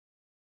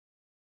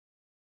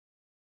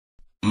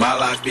My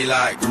life be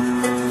like, yeah.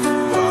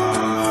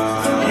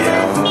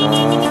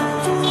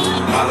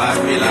 My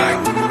life be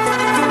like,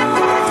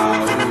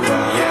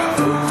 yeah.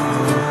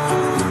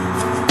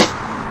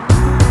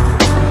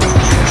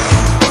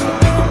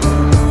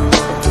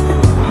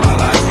 My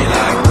life be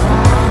like,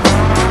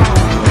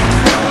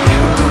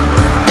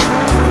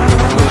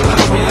 my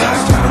life be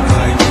like times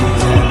like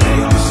these that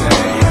make me say,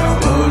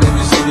 yeah. Oh, let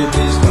me see the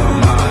bitch come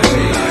my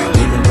way. Like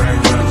demon brain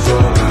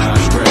control when I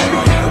stray.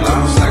 Yeah,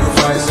 life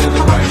sacrifice in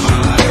the right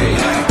shit.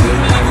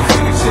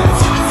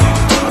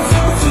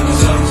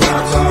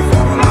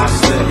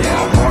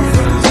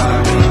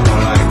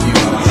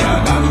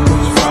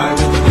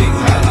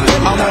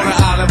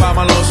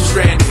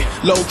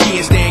 Low key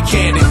and staying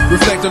candid,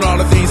 reflect on all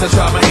the things I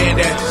try my hand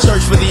at.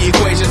 Search for the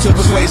equation to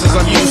persuasions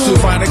I'm used to.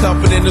 Finding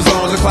comfort in the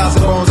zones and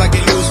closet bones I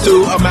get used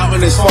to. A mountain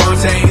is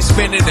Fontaine,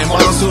 spinning in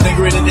monsoon and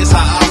grinning is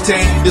high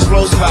octane.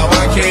 Explosive how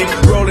I came,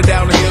 rolling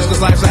down the hills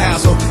cause life's a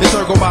hassle.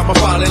 Encircled by my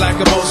folly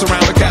like a moat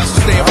around the castle.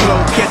 Stay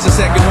afloat, catch a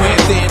second wind,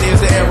 then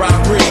is the air I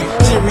breathe.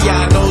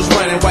 Teary-eyed nose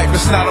running, wipe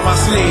the snot on my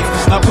sleeve.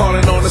 I'm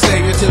calling on the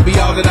Savior to be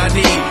all that I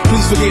need.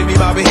 Please forgive me,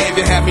 my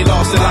behavior had me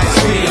lost in light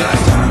speed.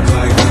 Times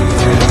like these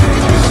that make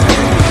me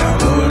say,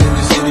 Lord, let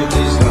me see the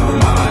bitch come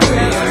my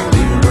way. Like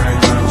demon brain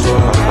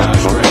control when I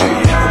stray.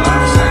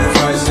 Life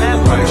sacrifice in the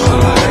right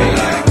shit.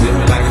 Like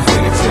living like a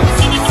fairy tale.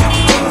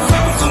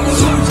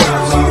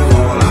 Sometimes I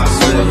fall, I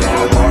slip.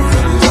 Apart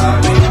from the time,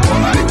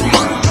 all I do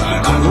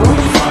I know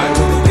you find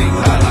with the things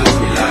I like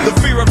me like. The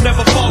fear of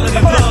never falling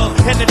in love,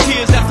 and the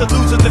tears after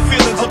losing the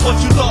feelings of what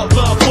you thought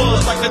love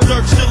was. Like the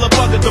dirt still up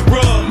under the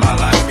rug. My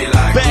life be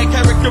like bad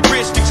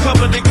characteristics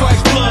covered in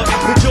Christ's blood.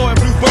 The joy of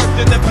new birth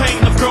and the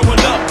pain of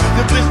growing up.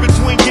 The bliss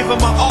between giving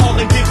my all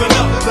and giving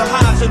up. The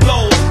highs and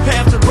lows,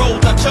 paths and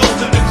roads I chose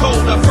in the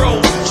cold I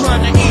froze.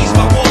 Trying to ease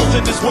my woes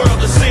in this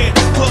world of sin.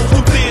 Close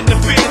too thin to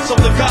fit, so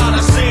the God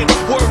I send.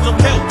 Words of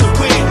help to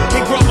win.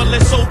 And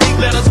grumbling so deep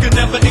letters could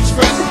never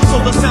express. So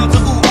the sounds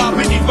of ooh ah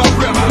beneath my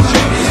breath.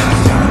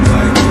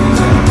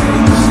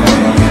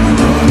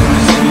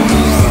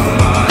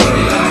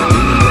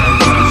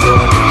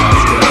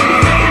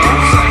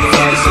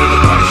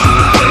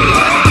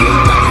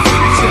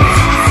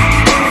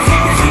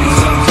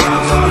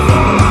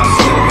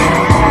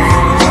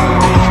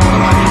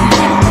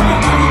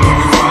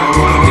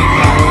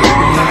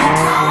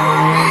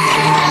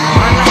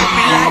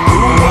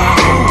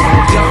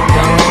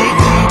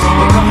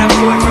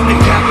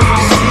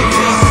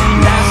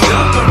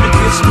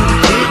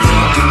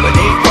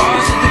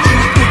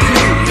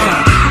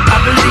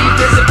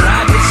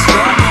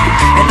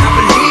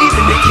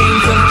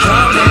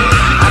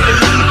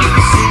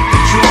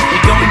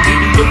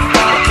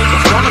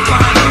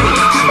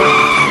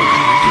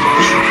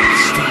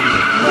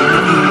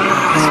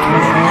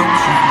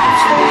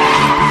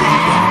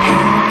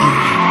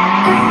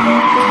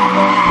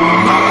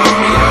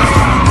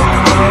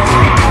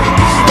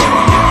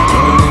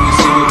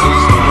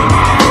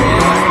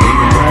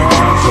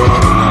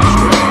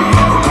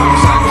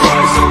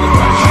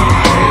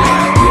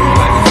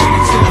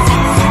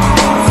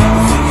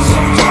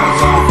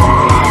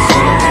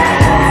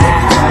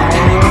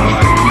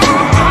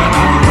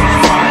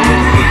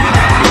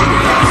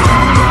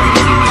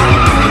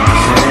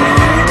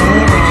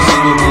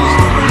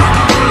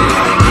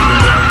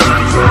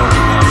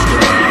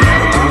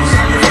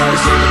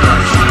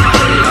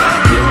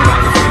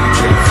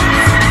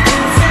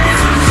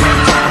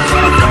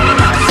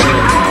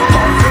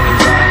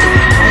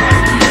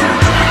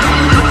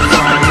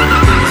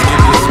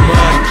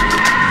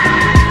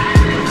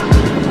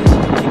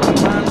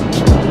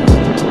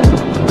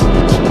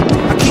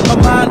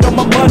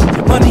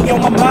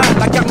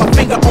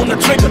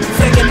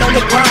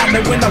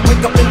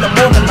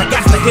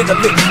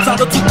 Saw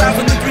the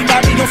 2003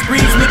 Miami on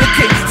screens, nigga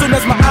kick. Soon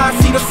as my eyes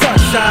see the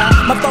sunshine,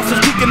 my thoughts is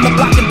juking the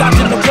block and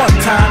dodging the one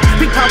time.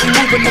 Peep how we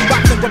moving them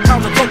rocks and with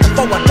pounds of coke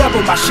before I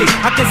double my shit.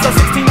 I can sell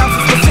 16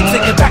 ounces for 6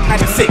 and get back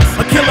 96.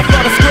 A killer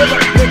for the skriller,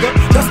 nigga.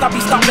 Dust I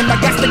be stopping, I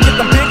gas to get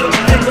them bigger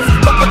niggas.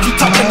 Fuck what you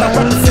talking, I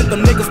represent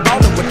them niggas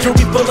ballin' with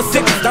jewelry full of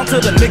sickles. Down to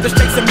the niggas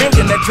chasing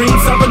million that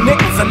dreams of a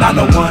nickels. And I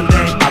know one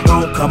day I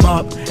gon' come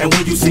up, and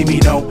when you see me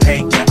don't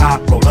hate your eye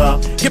roll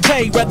up. Get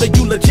paid whether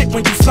you legit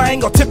when you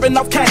slang or tipping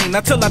off cane.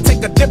 Until I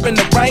take a dip in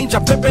the range,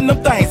 I'm flipping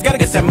them things. Gotta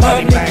get that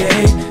money, man.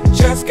 Day,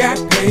 just got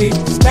paid,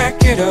 stack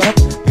it up,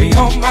 be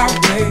on my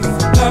way.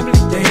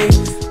 Lovely day,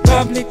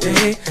 lovely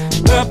day,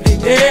 lovely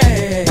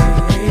day.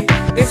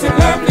 It's a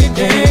lovely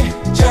day,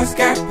 just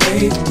got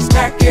paid,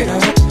 stack it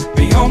up,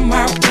 be on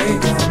my way.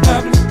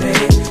 Lovely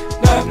day,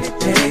 lovely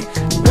day,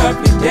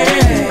 lovely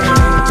day.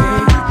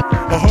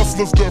 A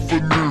hustler's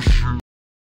definition.